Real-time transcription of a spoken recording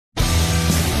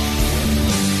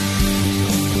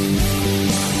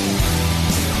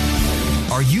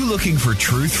looking for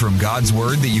truth from God's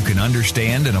Word that you can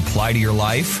understand and apply to your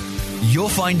life? You'll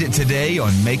find it today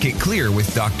on Make It Clear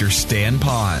with Dr. Stan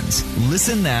Pons.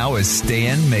 Listen now as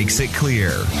Stan makes it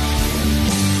clear.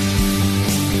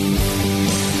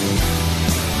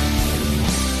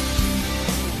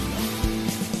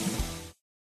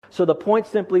 So the point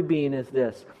simply being is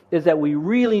this, is that we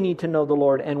really need to know the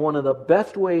Lord, and one of the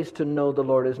best ways to know the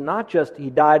Lord is not just He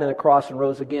died on the cross and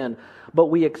rose again, but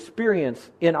we experience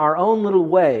in our own little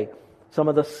way some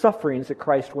of the sufferings that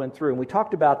Christ went through. And we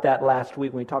talked about that last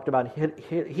week when we talked about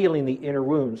healing the inner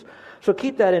wounds. So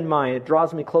keep that in mind. It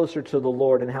draws me closer to the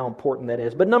Lord and how important that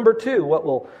is. But number two, what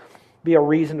will be a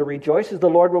reason to rejoice is the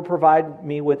Lord will provide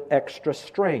me with extra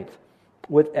strength.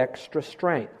 With extra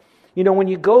strength. You know, when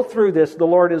you go through this, the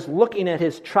Lord is looking at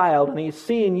His child and He's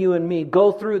seeing you and me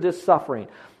go through this suffering.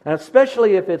 And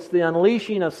especially if it's the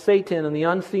unleashing of Satan and the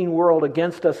unseen world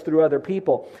against us through other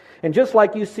people. And just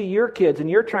like you see your kids and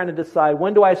you're trying to decide,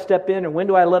 when do I step in and when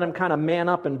do I let them kind of man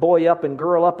up and boy up and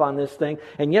girl up on this thing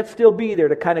and yet still be there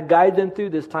to kind of guide them through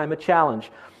this time of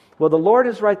challenge. Well, the Lord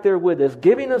is right there with us,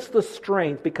 giving us the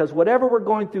strength, because whatever we're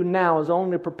going through now is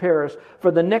only to prepare us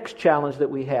for the next challenge that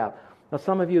we have. Now,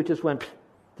 some of you just went,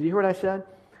 did you hear what I said?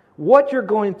 What you're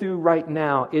going through right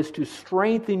now is to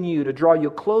strengthen you, to draw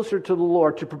you closer to the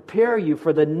Lord, to prepare you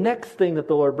for the next thing that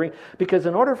the Lord brings. Because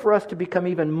in order for us to become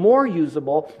even more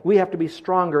usable, we have to be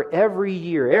stronger every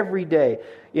year, every day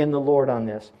in the Lord on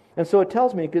this. And so it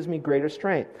tells me, it gives me greater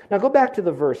strength. Now go back to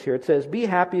the verse here. It says, be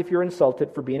happy if you're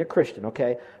insulted for being a Christian,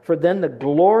 okay? For then the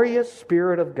glorious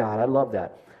Spirit of God, I love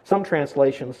that. Some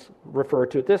translations refer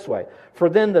to it this way. For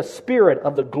then the Spirit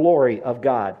of the glory of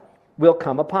God will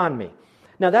come upon me.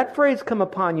 Now that phrase come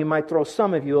upon you might throw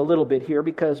some of you a little bit here,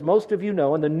 because most of you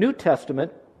know in the New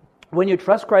Testament, when you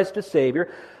trust Christ as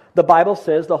Savior, the Bible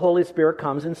says the Holy Spirit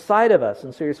comes inside of us.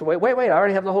 And so you say, wait, I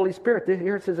already have the Holy Spirit.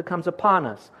 Here it says it comes upon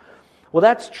us. Well,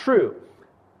 that's true.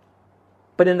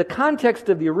 But in the context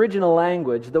of the original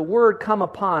language, the word come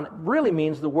upon really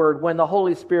means the word when the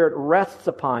Holy Spirit rests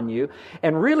upon you.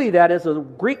 And really that is a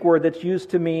Greek word that's used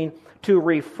to mean to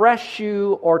refresh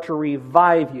you or to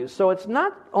revive you. So it's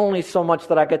not only so much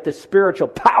that I get this spiritual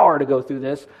power to go through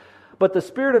this, but the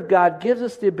Spirit of God gives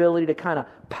us the ability to kind of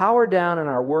power down in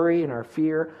our worry and our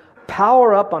fear,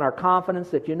 power up on our confidence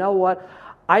that, you know what,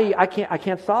 I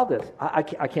can't solve this. I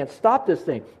can't stop this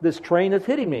thing. This train is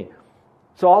hitting me.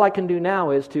 So all I can do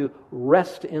now is to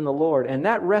rest in the Lord. And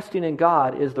that resting in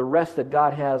God is the rest that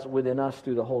God has within us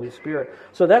through the Holy Spirit.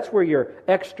 So that's where your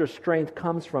extra strength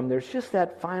comes from. There's just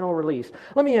that final release.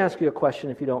 Let me ask you a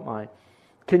question if you don't mind.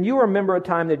 Can you remember a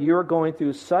time that you were going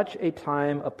through such a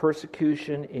time of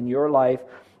persecution in your life,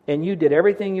 and you did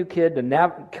everything you could to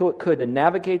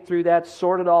navigate through that,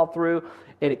 sort it all through,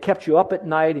 and it kept you up at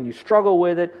night and you struggle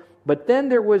with it? But then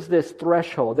there was this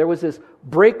threshold, there was this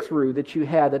breakthrough that you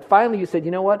had that finally you said, you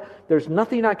know what, there's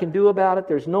nothing I can do about it,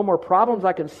 there's no more problems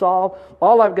I can solve,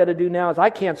 all I've got to do now is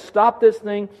I can't stop this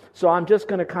thing, so I'm just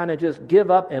going to kind of just give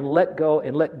up and let go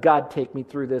and let God take me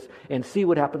through this and see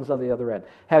what happens on the other end.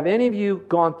 Have any of you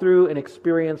gone through an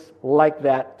experience like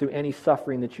that through any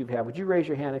suffering that you've had? Would you raise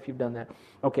your hand if you've done that?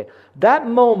 Okay, that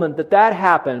moment that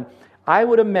happened, I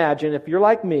would imagine, if you're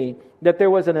like me, that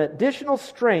there was an additional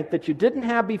strength that you didn't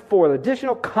have before,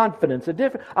 additional confidence,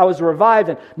 I was revived,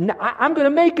 and I'm going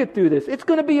to make it through this. It's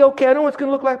going to be okay. I know what it's going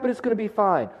to look like, but it's going to be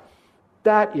fine.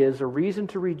 That is a reason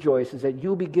to rejoice, is that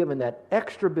you'll be given that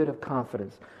extra bit of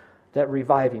confidence, that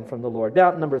reviving from the Lord.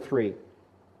 Now, number 3,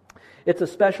 it's a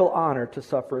special honor to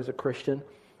suffer as a Christian.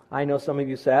 I know some of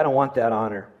you say, I don't want that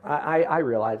honor. I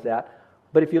realize that.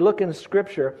 But if you look in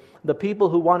Scripture, the people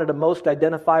who wanted to most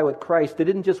identify with Christ, they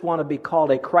didn't just want to be called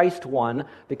a Christ one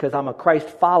because I'm a Christ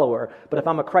follower. But if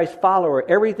I'm a Christ follower,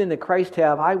 everything that Christ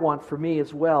have, I want for me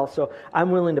as well. So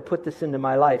I'm willing to put this into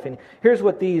my life. And here's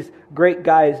what these great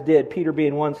guys did. Peter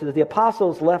being one says, the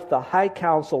apostles left the high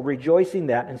council rejoicing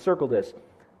that, and circle this,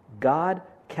 God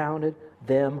counted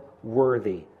them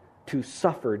worthy to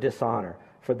suffer dishonor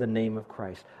for the name of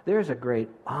Christ. There's a great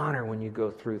honor when you go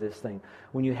through this thing,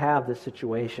 when you have this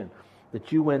situation,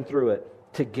 that you went through it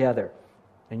together,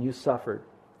 and you suffered,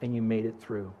 and you made it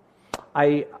through.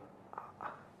 I've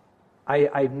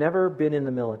never been in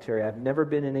the military. I've never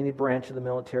been in any branch of the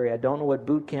military. I don't know what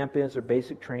boot camp is or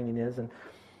basic training is, and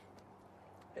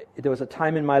there was a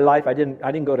time in my life, I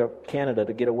didn't go to Canada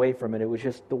to get away from it. It was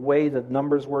just the way the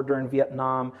numbers were during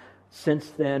Vietnam. Since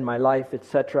then, my life,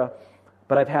 etc.,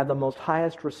 but I've had the most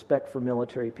highest respect for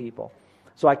military people.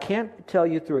 So I can't tell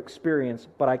you through experience,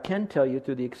 but I can tell you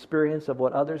through the experience of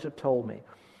what others have told me,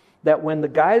 that when the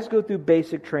guys go through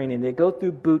basic training, they go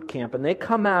through boot camp, and they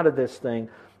come out of this thing,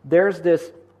 there's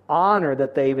this honor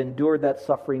that they've endured that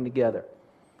suffering together.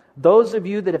 Those of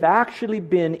you that have actually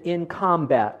been in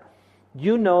combat,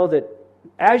 you know that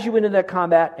as you went into that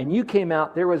combat and you came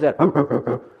out, there was that...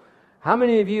 How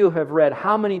many of you have read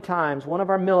how many times one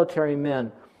of our military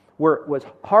men was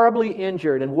horribly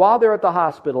injured, and while they're at the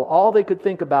hospital, all they could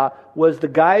think about was the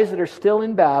guys that are still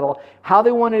in battle, how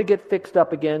they wanted to get fixed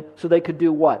up again so they could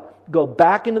do what? Go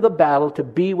back into the battle to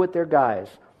be with their guys.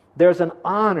 There's an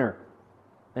honor.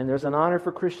 And there's an honor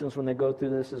for Christians when they go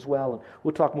through this as well. And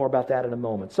we'll talk more about that in a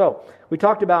moment. So, we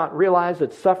talked about realize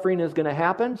that suffering is going to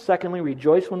happen. Secondly,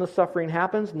 rejoice when the suffering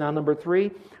happens. Now, number 3,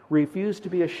 refuse to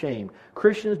be ashamed.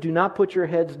 Christians, do not put your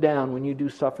heads down when you do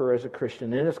suffer as a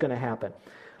Christian. And it's going to happen.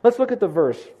 Let's look at the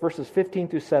verses 15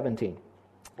 through 17.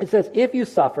 It says, if you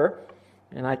suffer,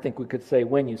 and I think we could say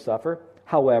when you suffer,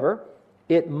 however,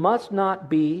 it must not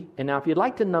be, and now if you'd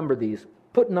like to number these,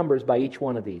 put numbers by each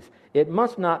one of these. It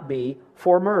must not be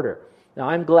for murder. Now,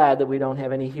 I'm glad that we don't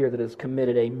have any here that has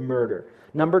committed a murder.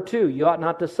 Number 2, you ought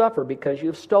not to suffer because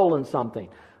you've stolen something.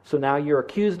 So now you're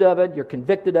accused of it, you're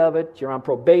convicted of it, you're on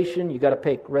probation, you've got to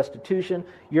pay restitution.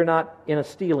 You're not in a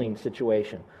stealing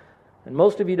situation. And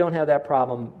most of you don't have that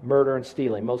problem, murder and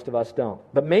stealing. Most of us don't.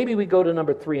 But maybe we go to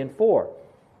number 3 and 4.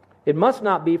 It must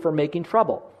not be for making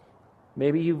trouble.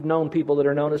 Maybe you've known people that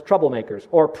are known as troublemakers,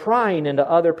 or prying into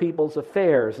other people's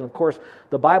affairs. And of course,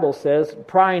 the Bible says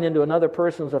prying into another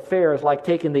person's affair is like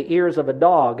taking the ears of a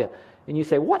dog. And you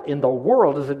say, what in the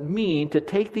world does it mean to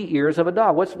take the ears of a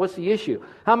dog? What's the issue?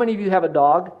 How many of you have a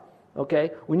dog?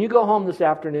 Okay, when you go home this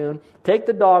afternoon, take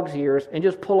the dog's ears and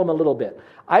just pull them a little bit.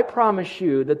 I promise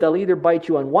you that they'll either bite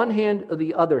you on one hand or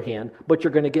the other hand, but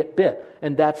you're going to get bit.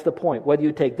 And that's the point. Whether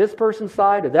you take this person's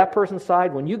side or that person's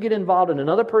side, when you get involved in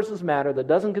another person's matter that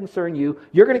doesn't concern you,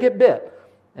 you're going to get bit.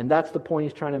 And that's the point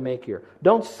he's trying to make here.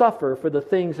 Don't suffer for the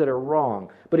things that are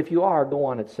wrong. But if you are, go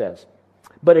on, it says.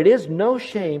 But it is no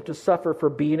shame to suffer for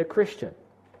being a Christian.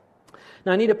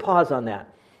 Now I need to pause on that.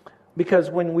 Because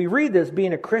when we read this,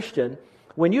 being a Christian,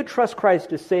 when you trust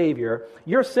Christ as Savior,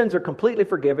 your sins are completely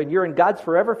forgiven, you're in God's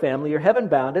forever family, you're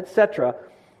heaven-bound, etc.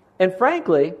 And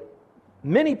frankly,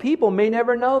 many people may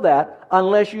never know that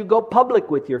unless you go public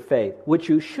with your faith, which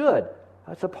you should.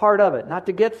 That's a part of it. Not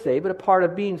to get saved, but a part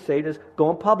of being saved is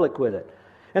going public with it.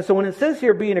 And so when it says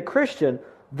here being a Christian,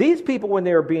 these people, when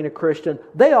they were being a Christian,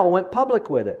 they all went public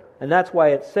with it. And that's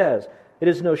why it says, it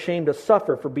is no shame to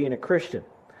suffer for being a Christian.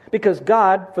 Because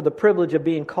God, for the privilege of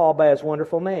being called by His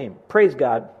wonderful name. Praise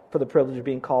God for the privilege of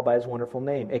being called by His wonderful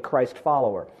name, a Christ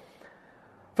follower.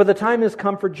 For the time has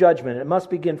come for judgment. It must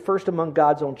begin first among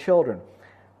God's own children.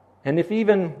 And if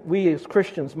even we as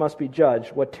Christians must be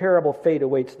judged, what terrible fate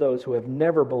awaits those who have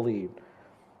never believed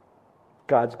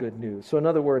God's good news. So in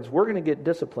other words, we're going to get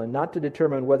disciplined, not to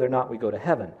determine whether or not we go to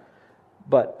heaven,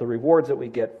 but the rewards that we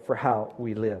get for how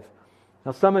we live.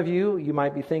 Now, some of you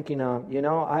might be thinking, I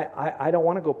don't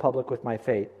want to go public with my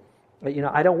faith.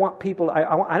 I don't want people,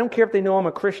 I don't care if they know I'm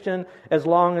a Christian as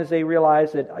long as they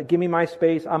realize that, give me my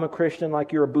space, I'm a Christian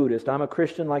like you're a Buddhist, I'm a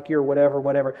Christian like you're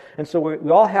whatever. And so we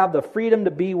all have the freedom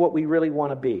to be what we really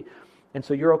want to be. And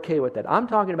so you're okay with that. I'm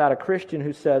talking about a Christian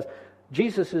who says,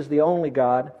 Jesus is the only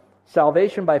God,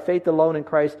 salvation by faith alone in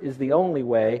Christ is the only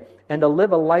way, and to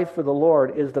live a life for the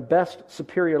Lord is the best,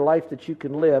 superior life that you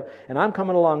can live. And I'm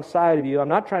coming alongside of you. I'm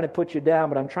not trying to put you down,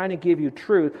 but I'm trying to give you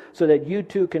truth so that you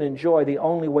too can enjoy the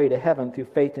only way to heaven through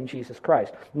faith in Jesus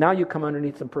Christ. Now you come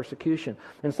underneath some persecution.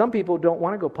 And some people don't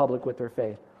want to go public with their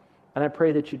faith. And I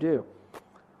pray that you do.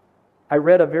 I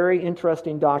read a very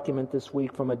interesting document this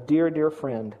week from a dear, dear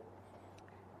friend.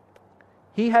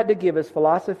 He had to give his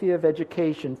philosophy of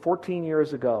education 14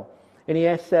 years ago. And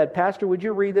he said, Pastor, would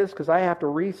you read this? Because I have to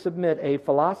resubmit a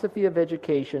philosophy of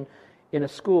education in a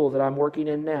school that I'm working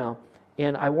in now.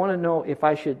 And I want to know if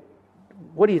I should,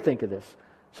 what do you think of this?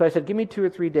 So I said, give me 2 or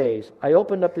 3 days. I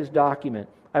opened up his document.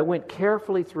 I went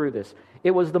carefully through this.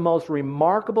 It was the most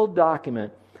remarkable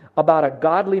document about a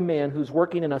godly man who's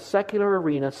working in a secular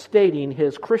arena stating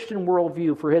his Christian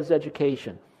worldview for his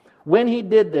education. When he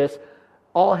did this,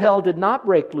 all hell did not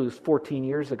break loose 14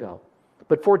 years ago.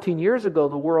 But 14 years ago,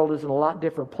 the world is in a lot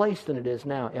different place than it is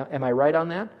now. Am I right on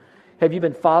that? Have you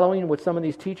been following what some of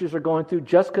these teachers are going through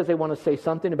just because they want to say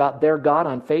something about their God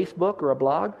on Facebook or a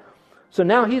blog? So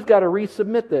now he's got to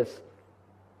resubmit this.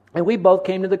 And we both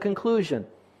came to the conclusion,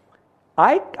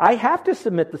 I have to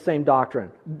submit the same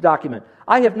document.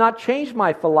 I have not changed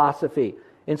my philosophy.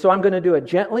 And so I'm going to do it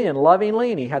gently and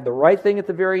lovingly. And he had the right thing at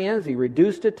the very end. He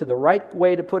reduced it to the right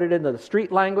way to put it into the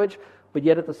street language, but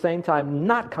yet at the same time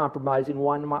not compromising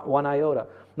one iota.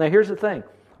 Now here's the thing.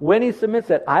 When he submits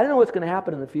it, I don't know what's going to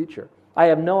happen in the future. I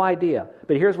have no idea.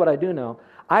 But here's what I do know.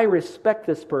 I respect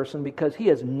this person because he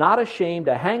is not ashamed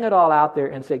to hang it all out there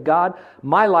and say, God,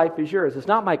 my life is yours. It's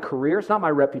not my career. It's not my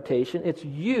reputation. It's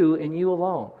you and you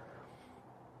alone.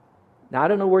 Now, I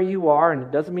don't know where you are, and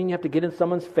it doesn't mean you have to get in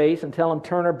someone's face and tell them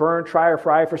turn or burn, try or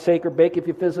fry, forsake or bake if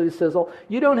you physically sizzle.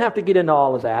 You don't have to get into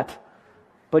all of that.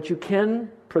 But you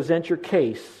can present your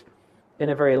case in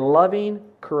a very loving,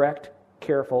 correct,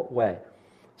 careful way.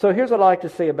 So here's what I like to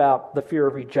say about the fear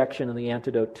of rejection and the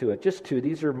antidote to it. Just two.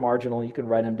 These are marginal. You can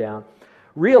write them down.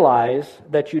 Realize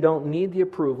that you don't need the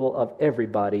approval of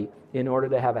everybody in order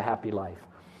to have a happy life.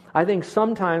 I think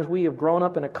sometimes we have grown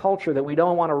up in a culture that we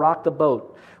don't want to rock the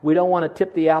boat. We don't want to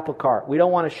tip the apple cart. We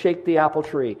don't want to shake the apple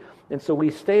tree. And so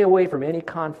we stay away from any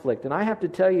conflict. And I have to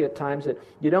tell you at times that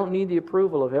you don't need the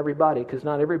approval of everybody because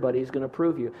not everybody is going to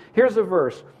approve you. Here's a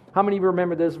verse. How many of you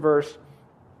remember this verse?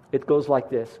 It goes like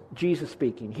this. Jesus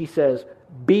speaking. He says,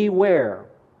 beware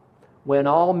when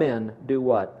all men do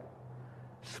what?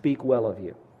 Speak well of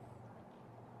you.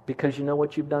 Because you know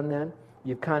what you've done then?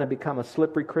 You've kind of become a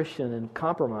slippery Christian and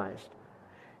compromised.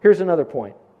 Here's another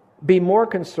point. Be more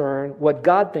concerned what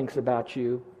God thinks about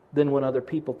you than what other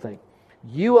people think.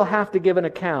 You will have to give an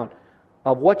account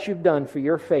of what you've done for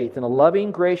your faith in a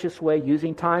loving, gracious way,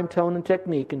 using time, tone, and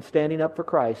technique, and standing up for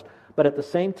Christ. But at the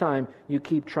same time, you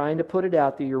keep trying to put it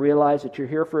out there. You realize that you're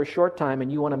here for a short time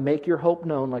and you want to make your hope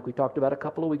known, like we talked about a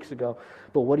couple of weeks ago.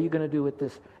 But what are you going to do with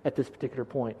this at this particular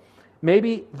point?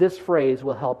 Maybe this phrase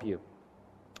will help you.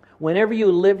 Whenever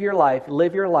you live your life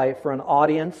for an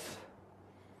audience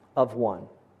of one.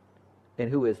 And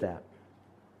who is that?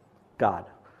 God.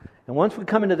 And once we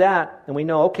come into that and we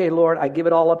know, okay, Lord, I give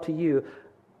it all up to you,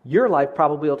 your life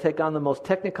probably will take on the most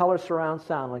Technicolor surround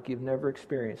sound like you've never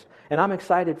experienced. And I'm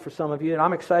excited for some of you, and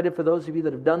I'm excited for those of you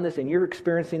that have done this, and you're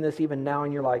experiencing this even now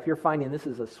in your life. You're finding this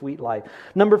is a sweet life.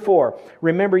 Number 4,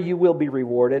 remember you will be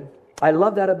rewarded. I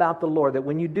love that about the Lord, that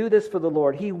when you do this for the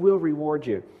Lord, He will reward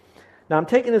you. Now, I'm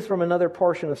taking this from another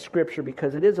portion of Scripture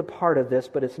because it is a part of this,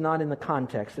 but it's not in the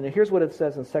context. And here's what it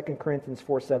says in 2 Corinthians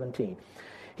 4:17.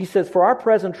 He says, for our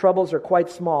present troubles are quite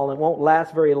small and won't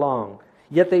last very long,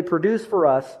 yet they produce for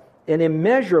us an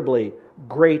immeasurably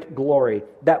great glory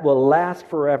that will last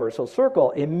forever. So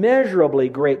circle immeasurably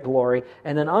great glory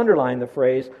and then underline the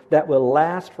phrase that will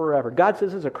last forever. God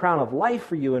says there's a crown of life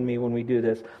for you and me when we do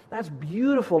this. That's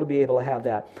beautiful to be able to have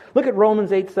that. Look at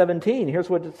Romans 8:17. Here's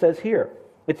what it says here.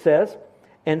 It says,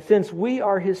 and since we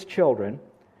are His children,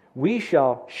 we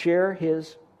shall share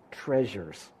His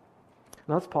treasures.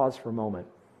 Now let's pause for a moment.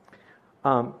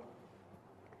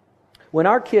 When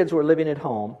our kids were living at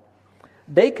home,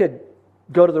 they could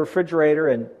go to the refrigerator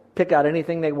and pick out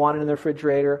anything they wanted in the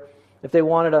refrigerator. If they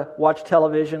wanted to watch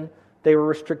television, they were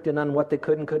restricted on what they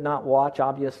could and could not watch.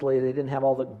 Obviously, they didn't have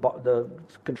all the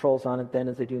controls on it then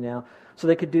as they do now. So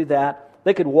they could do that.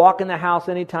 They could walk in the house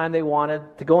anytime they wanted.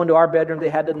 To go into our bedroom, they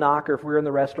had to knock, or if we were in the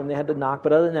restroom, they had to knock.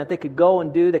 But other than that, they could go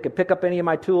and they could pick up any of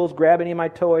my tools, grab any of my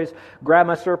toys, grab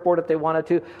my surfboard if they wanted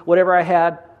to. Whatever I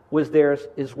had was theirs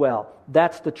as well.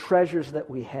 That's the treasures that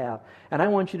we have. And I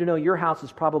want you to know your house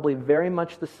is probably very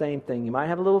much the same thing. You might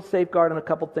have a little safeguard on a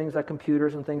couple things like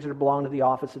computers and things that belong to the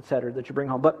office, etc., that you bring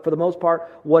home. But for the most part,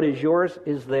 what is yours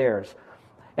is theirs.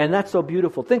 And that's so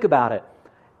beautiful. Think about it.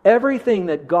 Everything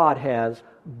that God has,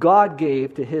 God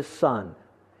gave to His Son.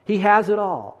 He has it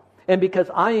all. And because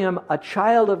I am a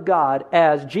child of God,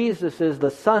 as Jesus is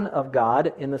the Son of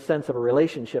God, in the sense of a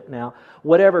relationship now,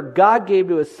 whatever God gave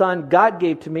to His Son, God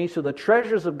gave to me. So the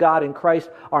treasures of God in Christ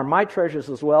are my treasures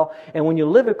as well. And when you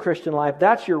live a Christian life,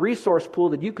 that's your resource pool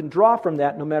that you can draw from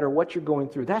that no matter what you're going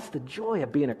through. That's the joy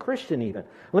of being a Christian even.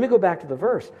 Let me go back to the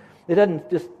verse. It doesn't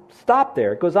just stop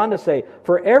there. It goes on to say,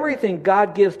 for everything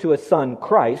God gives to His Son,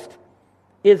 Christ,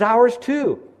 is ours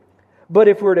too. But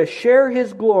if we're to share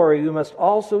His glory, we must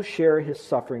also share His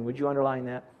suffering. Would you underline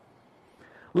that?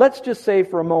 Let's just say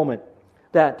for a moment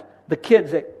that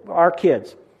our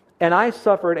kids, and I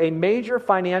suffered a major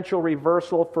financial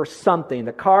reversal for something.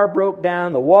 The car broke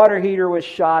down, the water heater was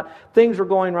shot, things were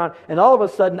going wrong, and all of a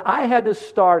sudden I had to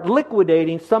start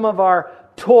liquidating some of our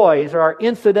toys or our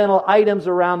incidental items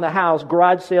around the house,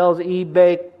 garage sales,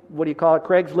 eBay,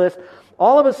 Craigslist.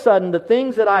 All of a sudden, the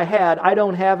things that I had, I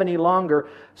don't have any longer.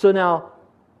 So now,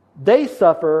 they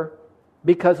suffer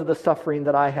because of the suffering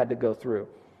that I had to go through.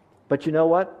 But you know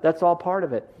what? That's all part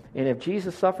of it. And if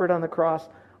Jesus suffered on the cross,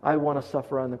 I want to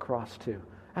suffer on the cross too.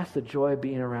 That's the joy of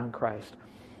being around Christ.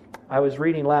 I was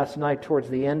reading last night towards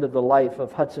the end of the life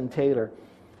of Hudson Taylor.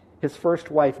 His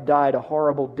first wife died a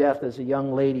horrible death as a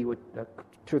young lady with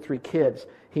 2 or 3 kids.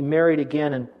 He married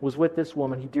again and was with this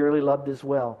woman he dearly loved as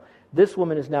well. This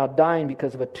woman is now dying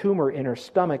because of a tumor in her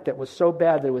stomach that was so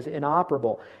bad that it was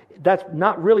inoperable. That's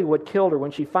not really what killed her.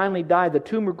 When she finally died, the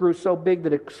tumor grew so big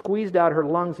that it squeezed out her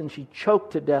lungs and she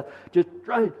choked to death, just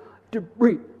trying to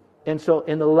breathe. And so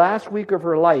in the last week of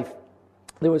her life,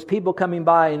 there was people coming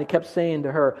by and they kept saying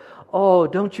to her, "Oh,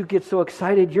 don't you get so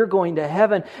excited. You're going to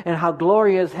heaven, and how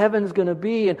glorious heaven's going to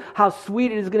be, and how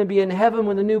sweet it is going to be in heaven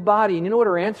with a new body." And you know what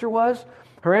her answer was?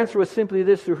 Her answer was simply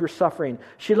this through her suffering.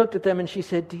 She looked at them and she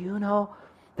said, "Do you know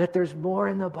that there's more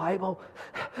in the Bible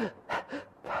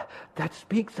that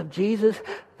speaks of Jesus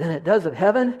than it does of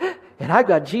heaven? And I've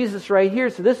got Jesus right here,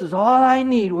 so this is all I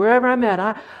need wherever I'm at.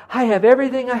 I have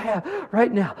everything I have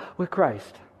right now with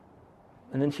Christ."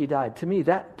 And then she died. To me,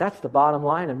 that's the bottom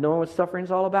line of knowing what suffering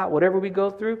is all about. Whatever we go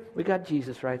through, we got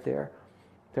Jesus right there.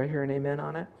 Do I hear an amen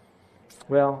on it?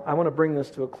 Well, I want to bring this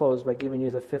to a close by giving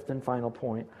you the fifth and final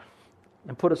point.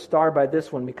 And put a star by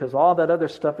this one, because all that other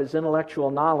stuff is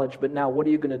intellectual knowledge, but now what are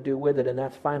you going to do with it? And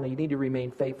that's finally, you need to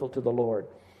remain faithful to the Lord.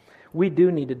 We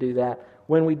do need to do that.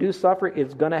 When we do suffer,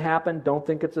 it's going to happen. Don't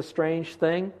think it's a strange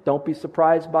thing. Don't be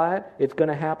surprised by it. It's going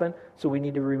to happen, so we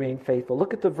need to remain faithful.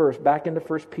 Look at the verse, back into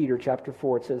 1 Peter chapter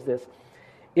 4. It says this,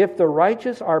 "If the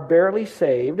righteous are barely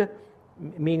saved,"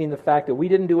 meaning the fact that we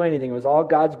didn't do anything, it was all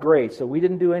God's grace, so we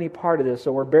didn't do any part of this,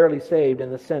 so we're barely saved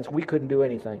in the sense we couldn't do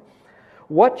anything.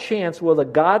 "What chance will the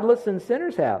godless and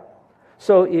sinners have?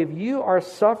 So if you are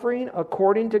suffering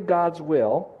according to God's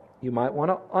will," you might want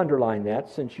to underline that,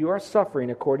 since you are suffering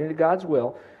according to God's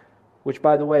will, which,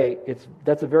 by the way,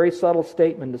 that's a very subtle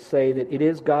statement to say that it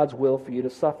is God's will for you to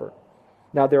suffer.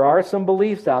 Now, there are some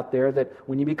beliefs out there that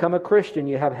when you become a Christian,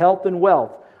 you have health and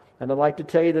wealth. And I'd like to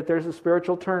tell you that there's a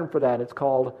spiritual term for that. It's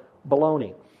called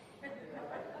baloney.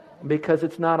 Because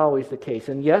it's not always the case.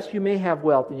 And yes, you may have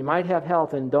wealth and you might have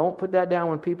health, and don't put that down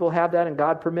when people have that and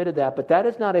God permitted that, but that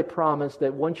is not a promise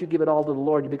that once you give it all to the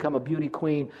Lord, you become a beauty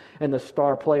queen and the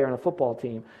star player on a football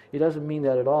team. It doesn't mean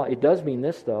that at all. It does mean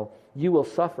this, though. You will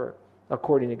suffer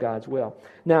according to God's will.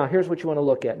 Now, here's what you want to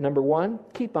look at. Number one,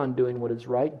 keep on doing what is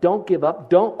right. Don't give up.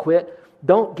 Don't quit.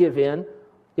 Don't give in.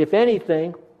 If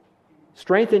anything,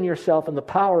 strengthen yourself in the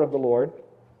power of the Lord.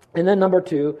 And then number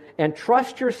two, and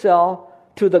trust yourself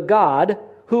to the God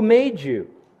who made you,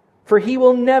 for He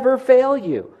will never fail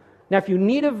you. Now, if you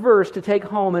need a verse to take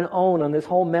home and own on this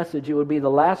whole message, it would be the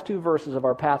last two verses of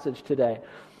our passage today.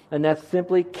 And that's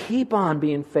simply, keep on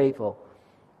being faithful.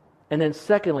 And then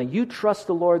secondly, you trust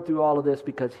the Lord through all of this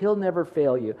because He'll never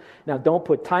fail you. Now, don't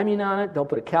put timing on it, don't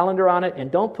put a calendar on it,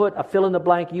 and don't put a fill in the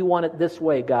blank, you want it this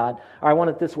way, God, or I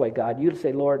want it this way, God. You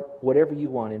say, Lord, whatever you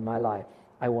want in my life,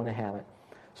 I want to have it.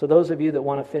 So those of you that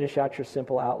want to finish out your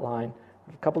simple outline,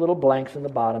 a couple little blanks in the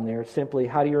bottom there. Simply,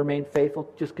 how do you remain faithful?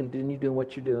 Just continue doing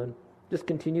what you're doing. Just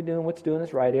continue doing what's doing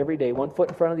is right every day. One foot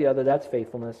in front of the other, that's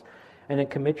faithfulness. And then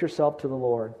commit yourself to the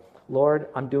Lord. Lord,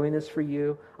 I'm doing this for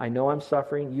you. I know I'm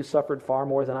suffering. You suffered far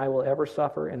more than I will ever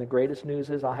suffer. And the greatest news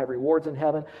is I'll have rewards in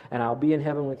heaven, and I'll be in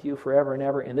heaven with you forever and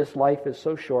ever. And this life is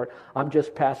so short. I'm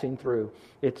just passing through.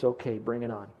 It's okay. Bring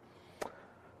it on.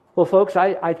 Well, folks,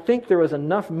 I think there was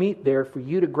enough meat there for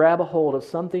you to grab a hold of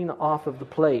something off of the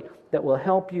plate that will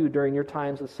help you during your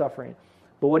times of suffering.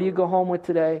 But what do you go home with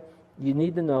today? You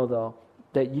need to know, though,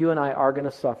 that you and I are going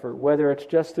to suffer, whether it's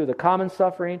just through the common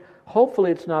suffering,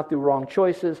 hopefully it's not through wrong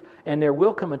choices, and there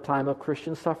will come a time of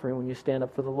Christian suffering when you stand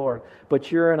up for the Lord.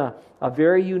 But you're in a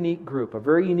very unique group, a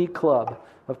very unique club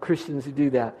of Christians who do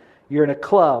that. You're in a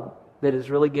club that is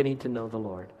really getting to know the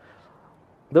Lord.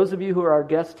 Those of you who are our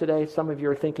guests today, some of you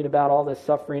are thinking about all this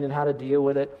suffering and how to deal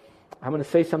with it. I'm going to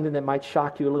say something that might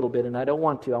shock you a little bit, and I don't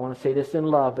want to. I want to say this in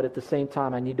love, but at the same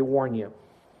time, I need to warn you.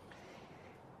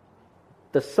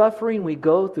 The suffering we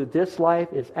go through this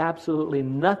life is absolutely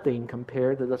nothing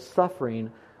compared to the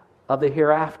suffering of the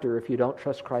hereafter if you don't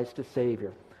trust Christ as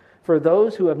Savior. For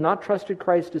those who have not trusted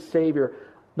Christ as Savior,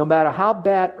 no matter how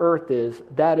bad earth is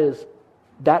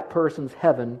that person's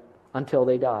heaven until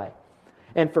they die.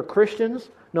 And for Christians,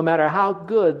 no matter how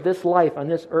good this life on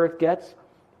this earth gets,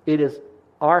 it is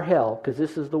our hell, because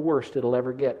this is the worst it'll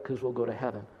ever get, because we'll go to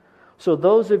heaven. So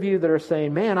those of you that are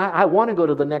saying, man, I want to go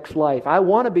to the next life. I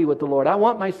want to be with the Lord. I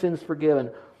want my sins forgiven.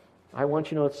 I want you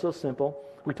to know it's so simple.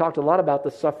 We talked a lot about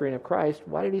the suffering of Christ.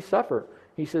 Why did He suffer?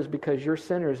 He says, because you're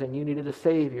sinners and you needed a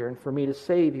Savior. And for me to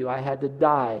save you, I had to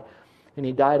die. And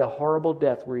He died a horrible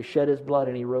death where He shed His blood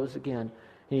and He rose again.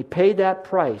 And He paid that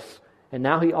price. And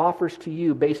now He offers to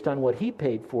you, based on what He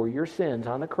paid for your sins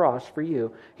on the cross for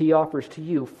you, He offers to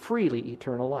you freely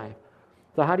eternal life.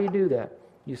 So how do you do that?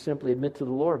 You simply admit to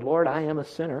the Lord, Lord, I am a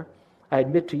sinner. I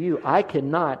admit to you, I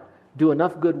cannot do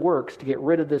enough good works to get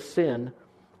rid of this sin.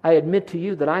 I admit to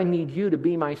you that I need you to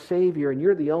be my Savior, and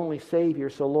you're the only Savior.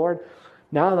 So Lord,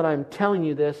 now that I'm telling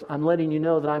you this, I'm letting you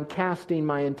know that I'm casting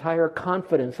my entire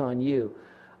confidence on you.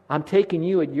 I'm taking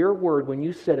you at your word when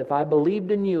you said, if I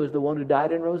believed in you as the one who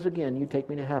died and rose again, you'd take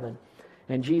me to heaven.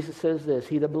 And Jesus says this,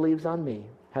 he that believes on me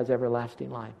has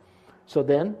everlasting life. So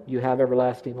then, you have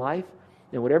everlasting life,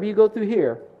 and whatever you go through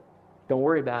here, don't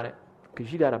worry about it,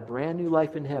 because you got a brand new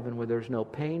life in heaven where there's no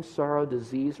pain, sorrow,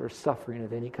 disease, or suffering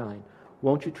of any kind.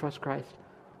 Won't you trust Christ?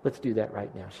 Let's do that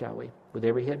right now, shall we? With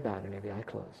every head bowed and every eye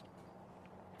closed.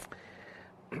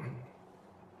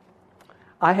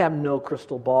 I have no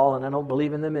crystal ball, and I don't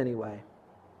believe in them anyway.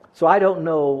 So I don't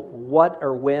know what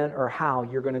or when or how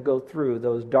you're going to go through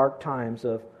those dark times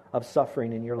of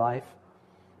suffering in your life.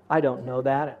 I don't know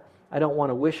that. I don't want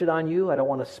to wish it on you. I don't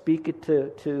want to speak it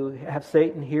to have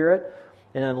Satan hear it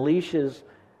and unleash his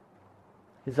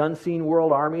unseen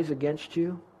world armies against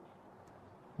you.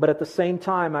 But at the same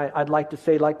time, I'd like to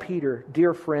say, like Peter,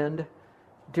 dear friend,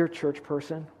 dear church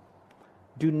person,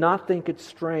 do not think it's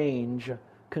strange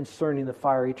concerning the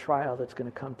fiery trial that's going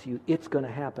to come to you. It's going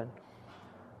to happen.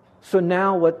 So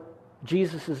now what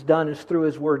Jesus has done is through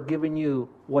His Word giving you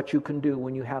what you can do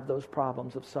when you have those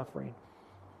problems of suffering.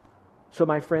 So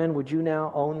my friend, would you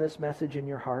now own this message in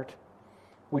your heart?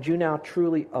 Would you now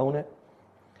truly own it?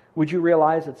 Would you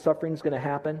realize that suffering is going to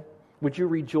happen? Would you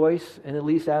rejoice and at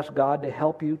least ask God to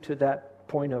help you to that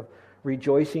point of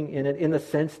rejoicing in it, in the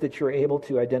sense that you're able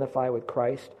to identify with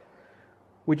Christ?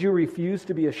 Would you refuse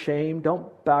to be ashamed?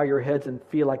 Don't bow your heads and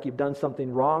feel like you've done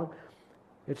something wrong.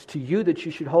 It's to you that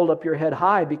you should hold up your head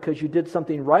high because you did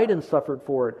something right and suffered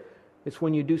for it. It's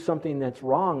when you do something that's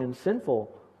wrong and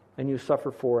sinful and you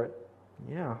suffer for it.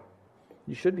 Yeah,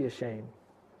 you should be ashamed.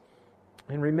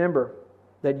 And remember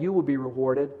that you will be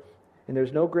rewarded. And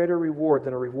there's no greater reward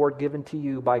than a reward given to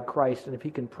you by Christ. And if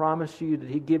He can promise you that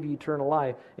He'd give you eternal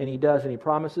life, and He does, and He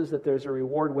promises that there's a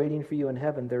reward waiting for you in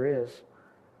heaven, there is.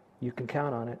 You can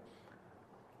count on it.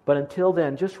 But until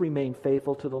then, just remain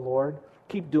faithful to the Lord.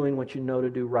 Keep doing what you know to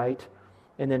do right.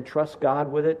 And then trust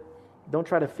God with it. Don't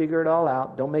try to figure it all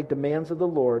out. Don't make demands of the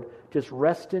Lord. Just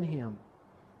rest in Him.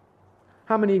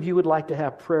 How many of you would like to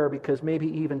have prayer because maybe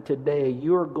even today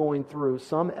you're going through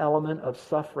some element of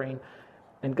suffering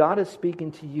and God is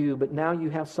speaking to you, but now you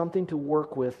have something to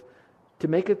work with to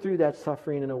make it through that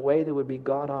suffering in a way that would be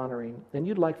God-honoring, and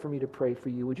you'd like for me to pray for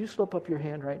you? Would you slip up your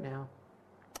hand right now?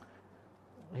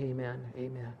 Amen.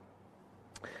 Amen.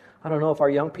 I don't know if our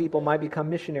young people might become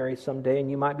missionaries someday,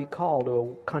 and you might be called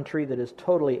to a country that is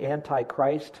totally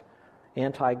anti-Christ,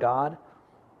 anti-God.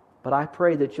 But I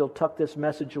pray that you'll tuck this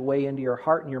message away into your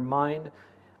heart and your mind,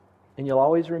 and you'll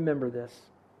always remember this.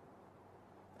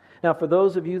 Now, for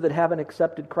those of you that haven't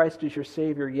accepted Christ as your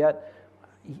Savior yet,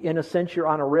 in a sense, you're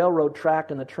on a railroad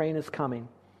track and the train is coming.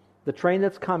 The train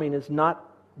that's coming is not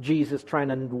Jesus trying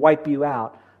to wipe you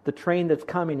out. The train that's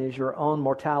coming is your own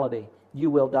mortality.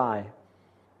 You will die.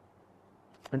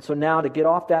 And so now to get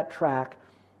off that track,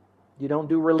 you don't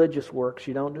do religious works,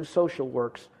 you don't do social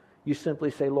works. You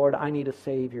simply say, Lord, I need a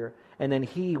Savior. And then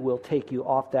He will take you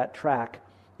off that track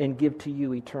and give to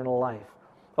you eternal life.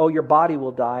 Oh, your body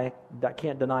will die. I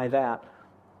can't deny that.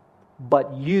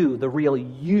 But you, the real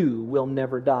you, will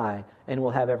never die and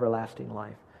will have everlasting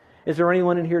life. Is there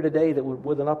anyone in here today that would,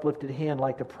 with an uplifted hand,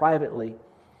 like to privately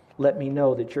let me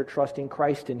know that you're trusting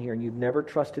Christ in here and you've never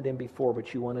trusted Him before,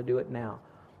 but you want to do it now?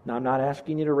 Now, I'm not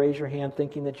asking you to raise your hand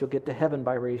thinking that you'll get to heaven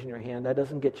by raising your hand. That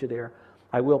doesn't get you there.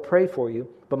 I will pray for you,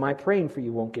 but my praying for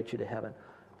you won't get you to heaven.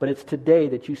 But it's today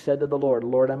that you said to the Lord,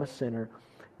 Lord, I'm a sinner.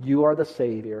 You are the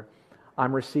Savior.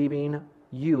 I'm receiving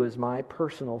you as my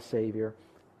personal Savior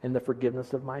and the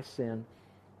forgiveness of my sin.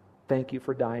 Thank you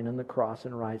for dying on the cross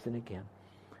and rising again.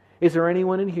 Is there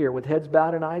anyone in here with heads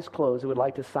bowed and eyes closed who would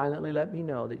like to silently let me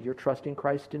know that you're trusting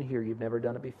Christ in here? You've never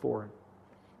done it before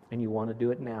and you want to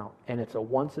do it now. And it's a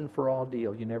once and for all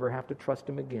deal. You never have to trust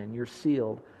Him again. You're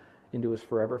sealed into His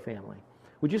forever family.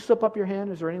 Would you slip up your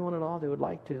hand? Is there anyone at all that would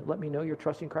like to let me know you're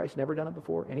trusting Christ? Never done it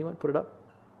before? Anyone? Put it up.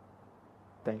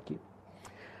 Thank you.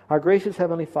 Our gracious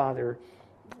Heavenly Father,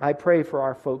 I pray for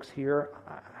our folks here.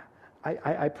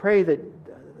 I pray that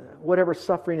whatever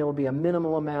suffering, it will be a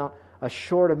minimal amount, a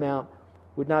short amount,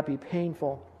 would not be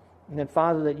painful. And then,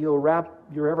 Father, that you'll wrap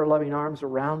your ever-loving arms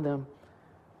around them.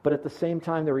 But at the same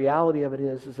time, the reality of it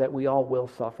is that we all will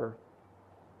suffer.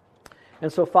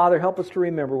 And so, Father, help us to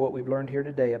remember what we've learned here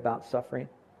today about suffering.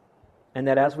 And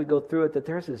that as we go through it, that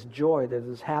there's this joy, there's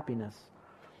this happiness.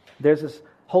 There's this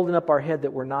holding up our head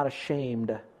that we're not ashamed.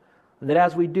 And that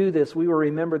as we do this, we will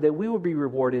remember that we will be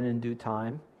rewarded in due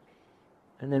time.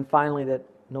 And then finally, that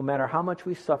no matter how much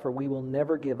we suffer, we will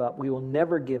never give up. We will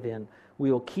never give in.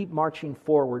 we will keep marching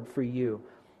forward for you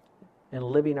and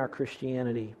living our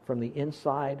Christianity from the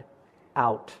inside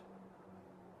out.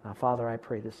 Now, Father, I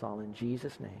pray this all in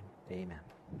Jesus' name. Amen.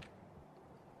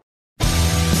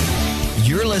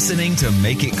 You're listening to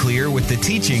Make It Clear with the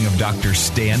teaching of Dr.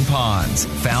 Stan Ponz,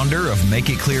 founder of Make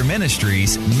It Clear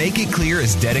Ministries. Make It Clear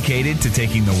is dedicated to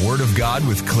taking the Word of God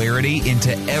with clarity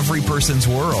into every person's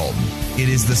world. It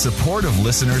is the support of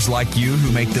listeners like you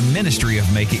who make the ministry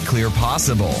of Make It Clear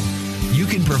possible. You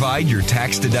can provide your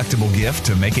tax-deductible gift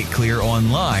to Make It Clear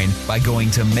online by going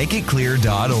to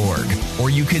makeitclear.org, or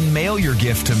you can mail your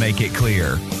gift to Make It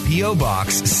Clear, P.O.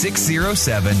 Box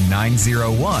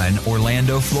 607901,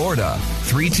 Orlando, Florida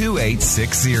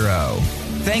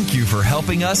 32860. Thank you for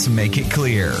helping us make it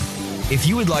clear. If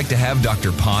you would like to have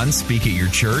Dr. Ponz speak at your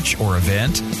church or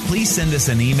event, please send us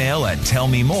an email at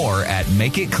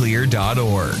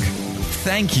tellmemore@makeitclear.org.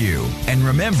 Thank you, and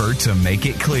remember to make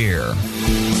it clear.